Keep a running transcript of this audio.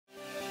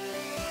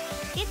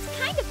It's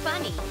kind of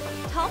funny.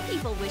 Tall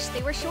people wish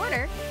they were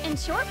shorter, and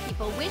short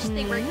people wish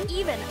they were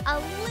even a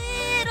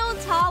little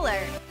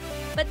taller.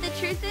 But the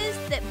truth is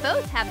that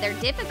both have their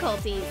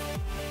difficulties.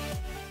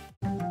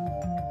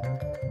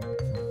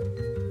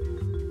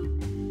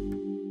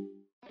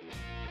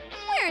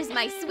 Where's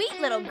my sweet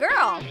little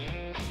girl?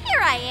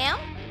 Here I am.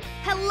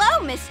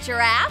 Hello, Miss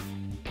Giraffe.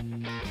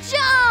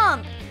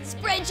 Jump!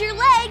 Spread your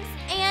legs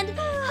and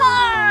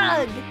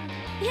hug!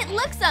 It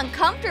looks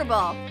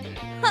uncomfortable.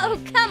 Oh,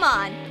 come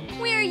on.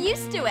 We're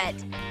used to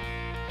it.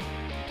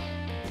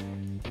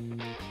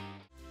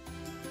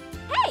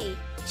 Hey,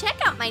 check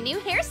out my new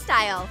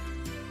hairstyle.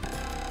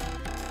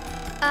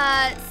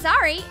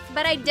 Sorry,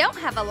 but I don't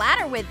have a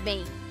ladder with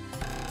me.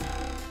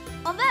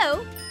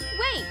 Although,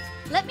 wait,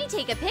 let me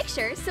take a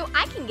picture so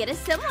I can get a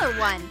similar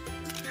one.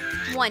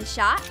 One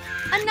shot,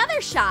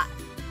 another shot.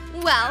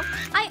 Well,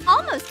 I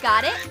almost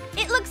got it.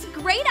 It looks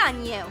great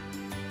on you.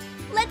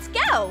 Let's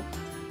go.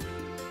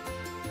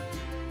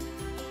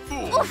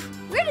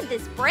 Oof, where did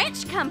this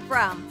branch come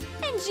from?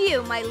 And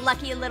you, my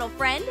lucky little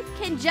friend,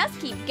 can just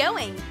keep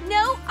going.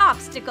 No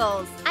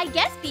obstacles. I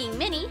guess being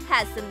mini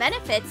has some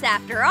benefits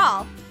after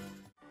all.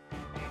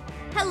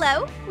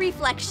 Hello,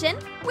 reflection.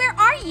 Where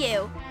are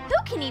you? Who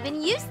can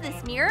even use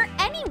this mirror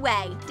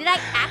anyway? Did I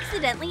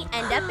accidentally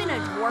end up in a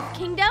dwarf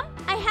kingdom?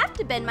 I have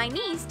to bend my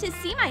knees to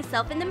see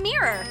myself in the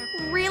mirror.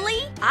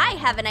 Really? I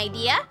have an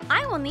idea.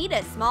 I will need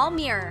a small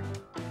mirror.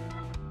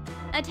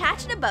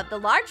 Attach it above the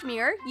large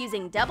mirror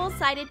using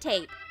double-sided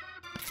tape.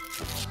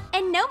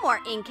 And no more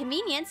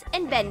inconvenience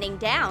and bending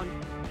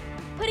down.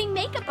 Putting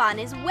makeup on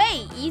is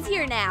way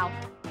easier now.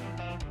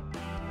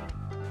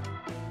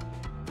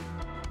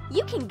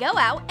 You can go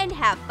out and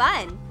have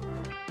fun.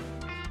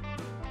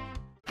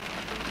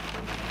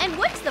 And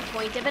what's the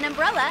point of an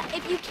umbrella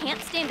if you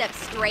can't stand up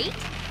straight?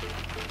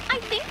 I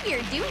think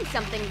you're doing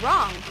something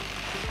wrong.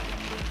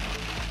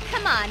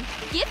 Come on,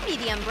 give me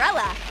the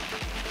umbrella.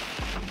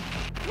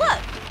 Look,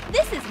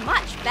 this is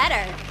much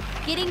better.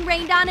 Getting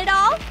rained on at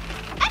all?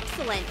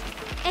 Excellent.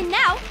 And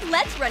now,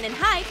 let's run and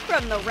hide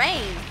from the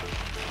rain.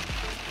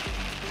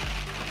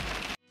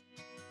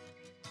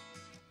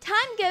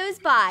 Time goes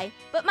by,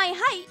 but my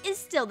height is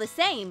still the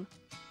same.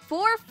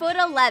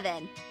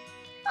 4'11".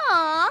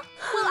 Aw,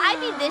 will I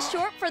be this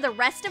short for the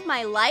rest of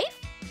my life?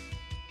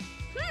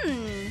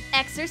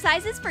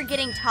 Exercises for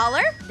getting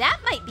taller? That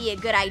might be a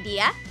good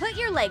idea. Put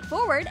your leg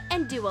forward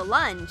and do a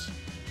lunge.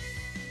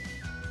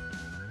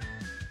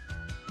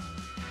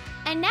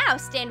 And now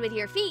stand with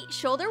your feet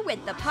shoulder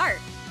width apart.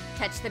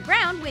 Touch the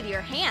ground with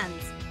your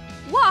hands.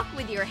 Walk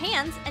with your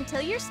hands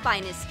until your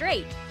spine is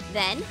straight.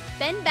 Then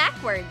bend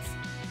backwards.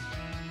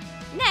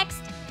 Next,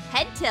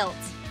 head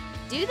tilts.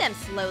 Do them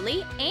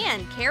slowly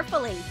and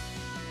carefully.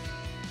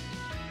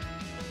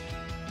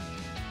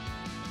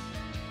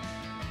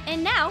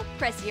 And now,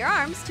 press your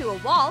arms to a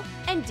wall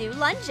and do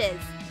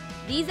lunges.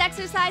 These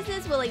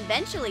exercises will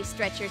eventually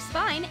stretch your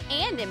spine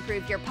and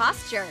improve your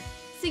posture,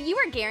 so you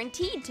are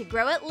guaranteed to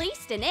grow at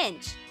least an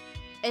inch.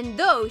 And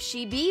though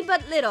she be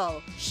but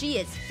little, she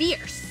is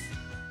fierce.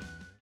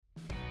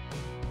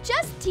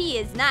 Just tea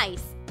is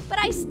nice, but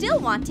I still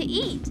want to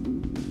eat.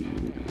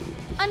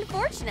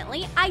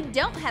 Unfortunately, I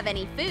don't have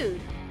any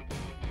food.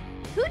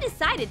 Who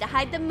decided to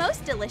hide the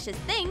most delicious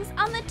things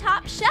on the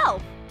top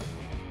shelf?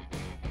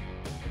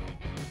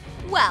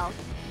 Well,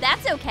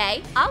 that's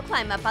okay. I'll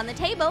climb up on the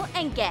table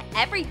and get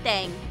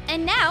everything.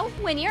 And now,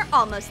 when you're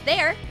almost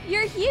there,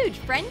 your huge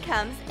friend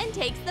comes and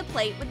takes the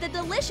plate with the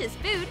delicious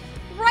food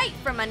right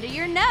from under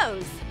your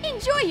nose.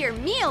 Enjoy your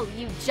meal,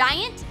 you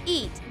giant!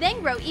 Eat,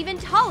 then grow even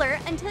taller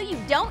until you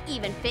don't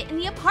even fit in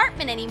the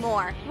apartment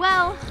anymore.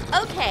 Well,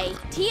 okay,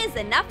 tea is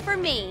enough for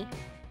me.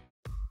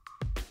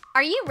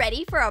 Are you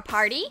ready for a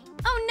party?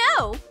 Oh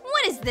no!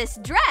 What is this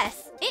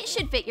dress? It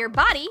should fit your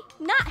body,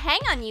 not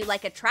hang on you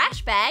like a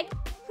trash bag.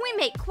 We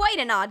make quite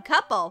an odd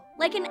couple,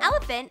 like an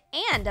elephant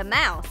and a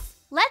mouse.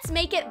 Let's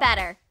make it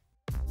better.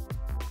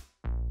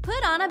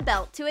 Put on a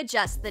belt to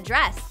adjust the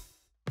dress.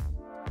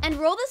 And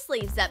roll the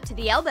sleeves up to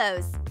the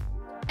elbows.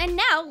 And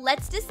now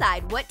let's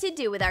decide what to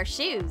do with our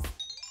shoes.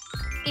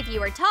 If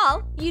you are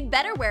tall, you'd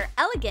better wear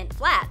elegant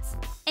flats.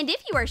 And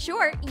if you are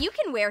short, you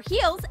can wear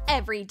heels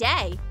every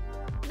day.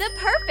 The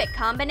perfect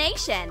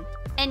combination.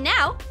 And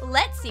now,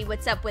 let's see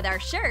what's up with our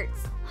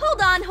shirts.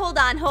 Hold on, hold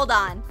on, hold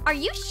on. Are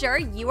you sure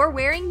you are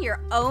wearing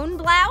your own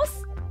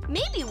blouse?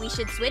 Maybe we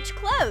should switch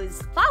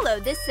clothes. Follow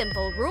this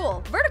simple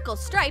rule. Vertical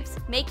stripes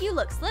make you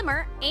look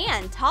slimmer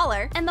and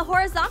taller, and the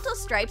horizontal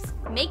stripes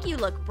make you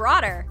look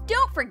broader.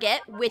 Don't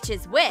forget which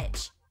is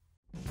which.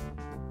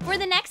 For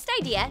the next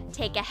idea,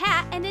 take a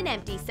hat and an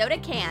empty soda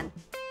can.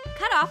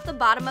 Cut off the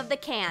bottom of the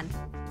can.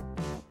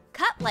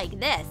 Cut like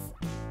this.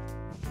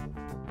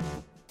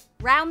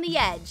 Round the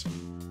edge.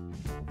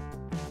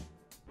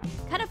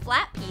 Cut a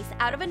flat piece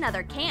out of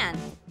another can.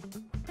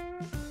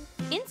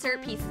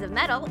 Insert pieces of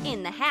metal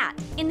in the hat,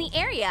 in the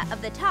area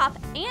of the top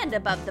and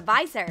above the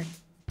visor.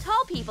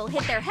 Tall people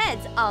hit their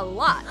heads a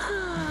lot.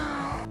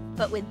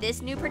 But with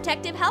this new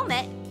protective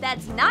helmet,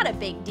 that's not a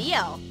big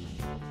deal.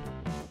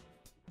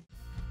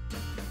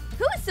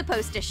 Who is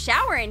supposed to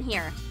shower in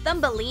here?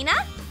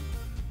 Thumbelina?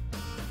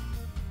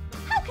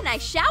 How can I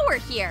shower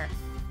here?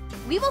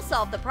 We will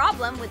solve the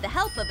problem with the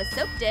help of a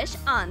soap dish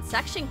on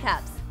suction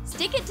cups.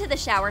 Stick it to the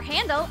shower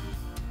handle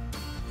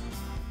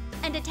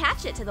and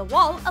attach it to the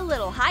wall a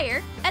little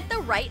higher at the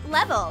right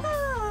level.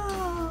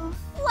 Oh,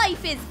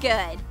 life is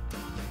good!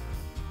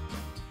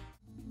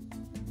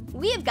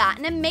 We have got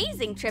an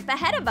amazing trip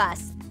ahead of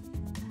us.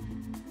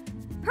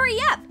 Hurry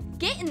up!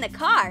 Get in the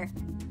car!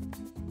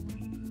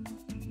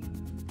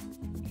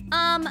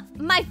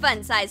 My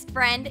fun-sized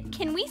friend,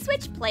 can we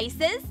switch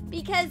places?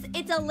 Because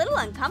it's a little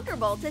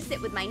uncomfortable to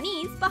sit with my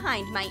knees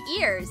behind my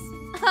ears.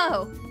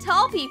 Oh,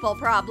 tall people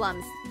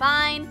problems.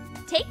 Fine,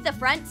 take the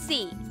front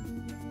seat.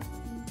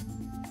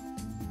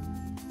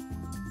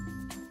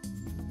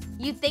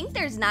 You think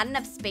there's not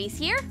enough space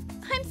here?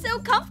 I'm so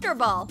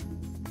comfortable!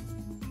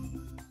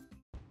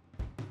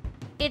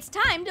 It's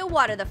time to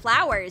water the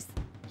flowers.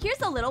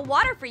 Here's a little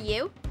water for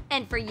you,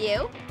 and for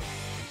you,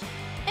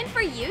 and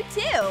for you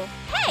too.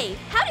 Hey,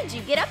 how did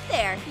you get up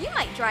there? You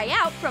might dry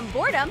out from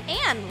boredom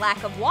and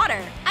lack of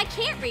water. I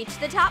can't reach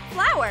the top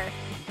flower.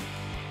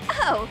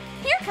 Oh,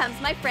 here comes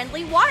my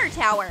friendly water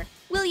tower.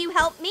 Will you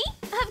help me?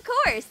 Of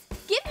course.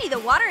 Give me the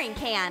watering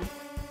can.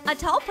 A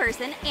tall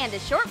person and a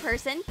short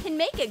person can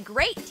make a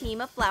great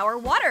team of flower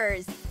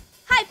waterers.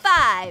 High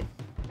five!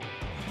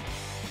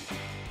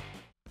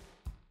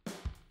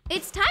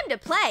 It's time to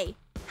play.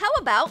 How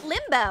about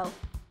limbo?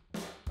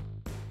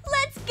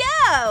 Let's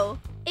go!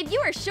 If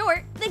you are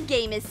short, the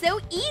game is so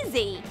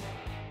easy.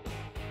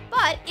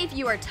 But if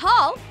you are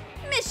tall,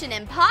 mission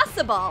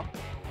impossible.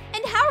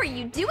 And how are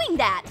you doing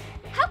that?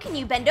 How can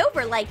you bend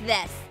over like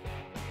this?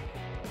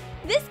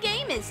 This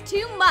game is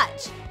too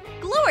much.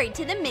 Glory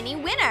to the mini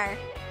winner.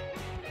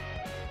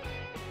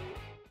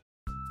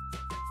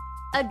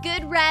 A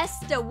good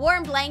rest, a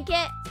warm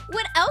blanket.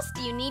 What else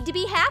do you need to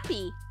be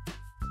happy?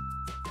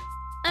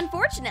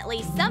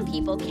 Unfortunately, some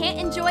people can't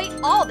enjoy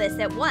all this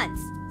at once.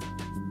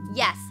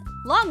 Yes,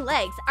 long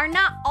legs are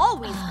not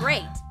always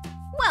great.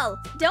 Well,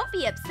 don't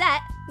be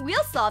upset.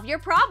 We'll solve your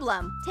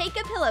problem. Take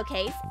a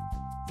pillowcase,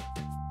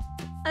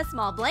 a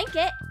small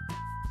blanket,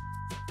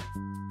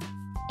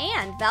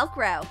 and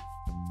Velcro.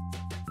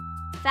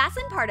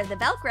 Fasten part of the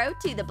Velcro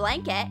to the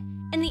blanket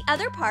and the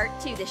other part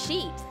to the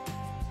sheet.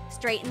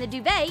 Straighten the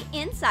duvet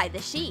inside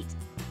the sheet.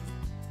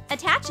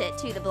 Attach it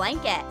to the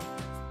blanket.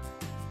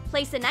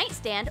 Place a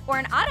nightstand or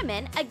an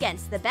ottoman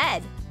against the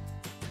bed.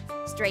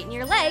 Straighten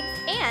your legs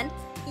and,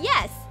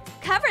 yes,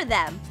 cover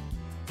them.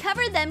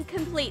 Cover them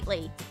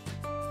completely.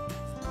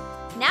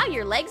 Now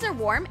your legs are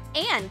warm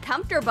and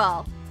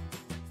comfortable.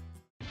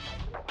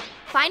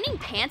 Finding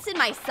pants in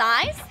my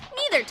size?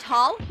 Neither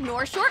tall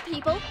nor short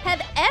people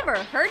have ever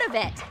heard of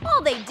it.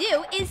 All they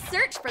do is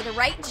search for the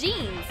right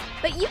jeans,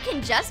 but you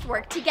can just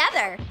work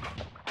together.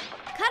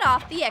 Cut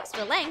off the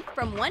extra length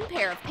from one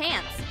pair of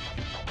pants.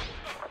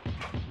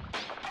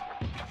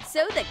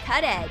 Sew the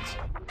cut edge.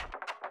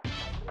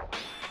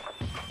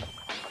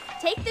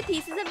 Take the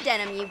pieces of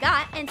denim you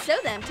got and sew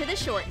them to the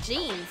short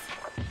jeans.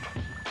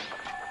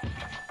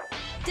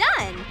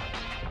 Done!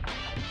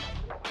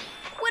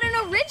 What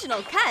an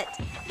original cut!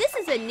 This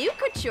is a new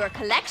couture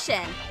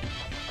collection.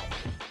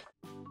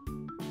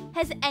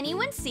 Has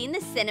anyone seen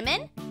the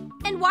cinnamon?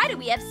 And why do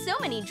we have so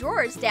many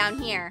drawers down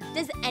here?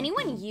 Does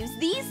anyone use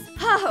these?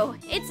 Oh,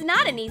 it's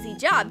not an easy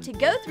job to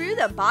go through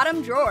the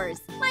bottom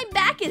drawers. My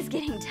back is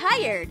getting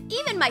tired.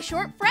 Even my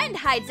short friend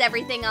hides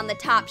everything on the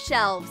top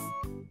shelves.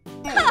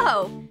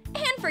 Oh,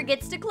 and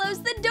forgets to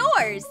close the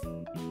doors.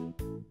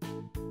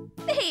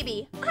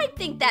 Baby, I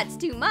think that's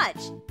too much.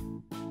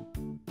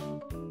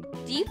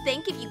 Do you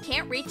think if you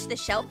can't reach the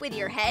shelf with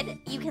your head,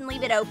 you can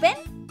leave it open?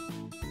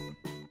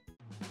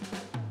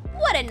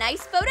 What a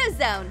nice photo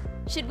zone!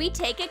 Should we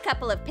take a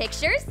couple of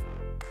pictures?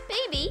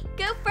 Baby,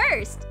 go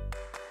first.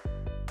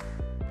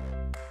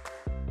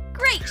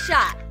 Great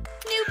shot!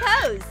 New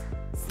pose!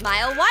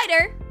 Smile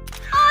wider!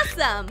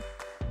 Awesome!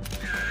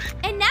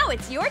 And now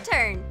it's your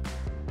turn.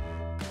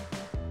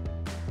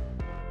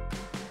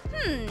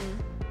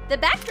 The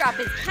backdrop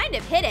is kind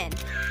of hidden.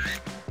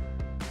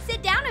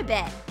 Sit down a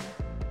bit.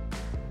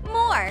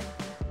 More.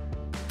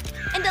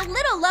 And a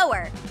little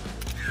lower.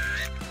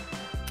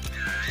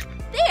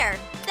 There,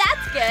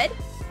 that's good.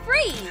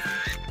 Freeze.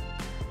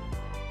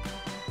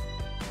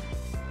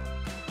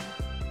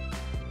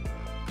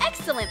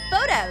 Excellent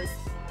photos,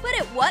 but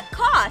at what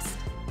cost?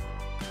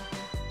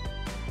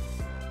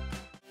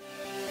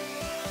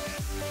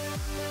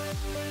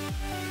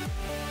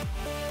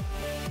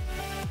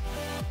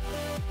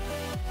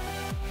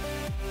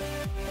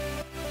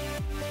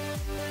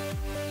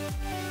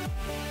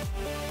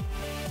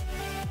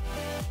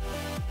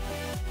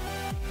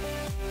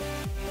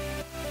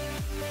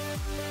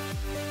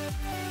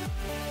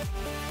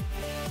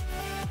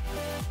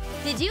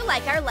 Did you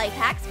like our life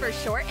hacks for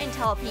short and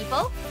tall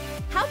people?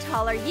 How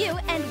tall are you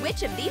and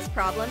which of these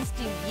problems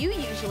do you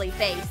usually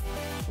face?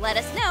 Let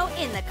us know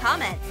in the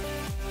comments.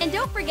 And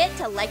don't forget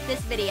to like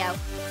this video,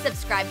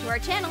 subscribe to our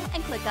channel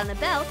and click on the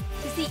bell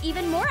to see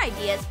even more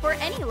ideas for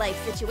any life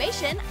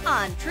situation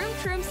on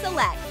Troom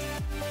Select.